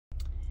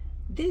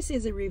This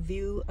is a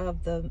review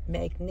of the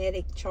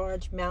magnetic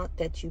charge mount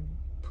that you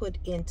put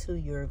into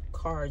your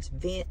car's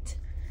vent.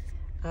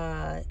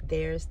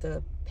 There's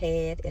the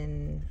pad,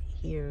 and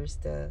here's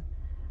the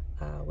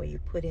where you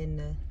put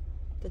in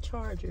the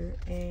charger,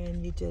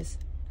 and you just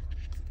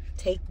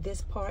take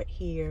this part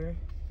here,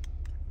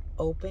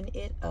 open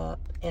it up,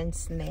 and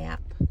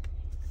snap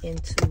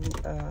into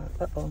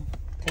uh-oh,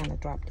 kind of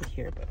dropped it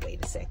here, but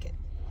wait a second.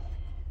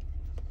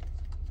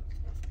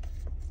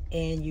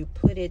 And you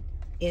put it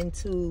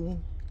into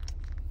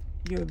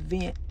your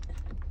vent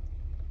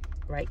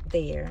right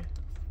there,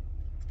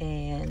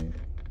 and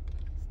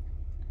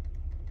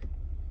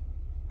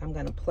I'm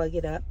gonna plug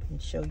it up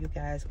and show you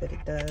guys what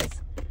it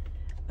does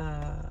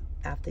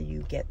after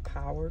you get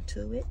power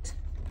to it.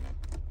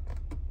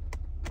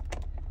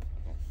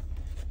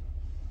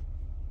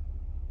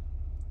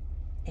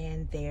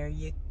 And there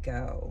you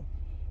go.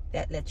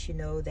 That lets you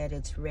know that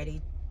it's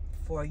ready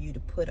for you to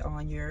put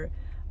on your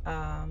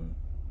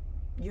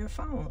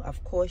phone.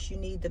 Of course, you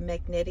need the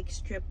magnetic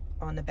strip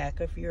on the back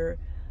of your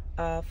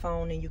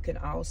phone, and you can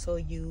also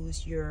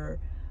use your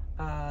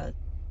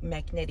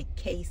magnetic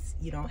case.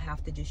 You don't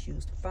have to just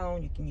use the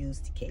phone, you can use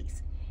the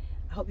case.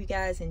 I hope you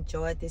guys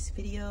enjoyed this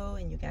video,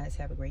 and you guys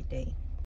have a great day.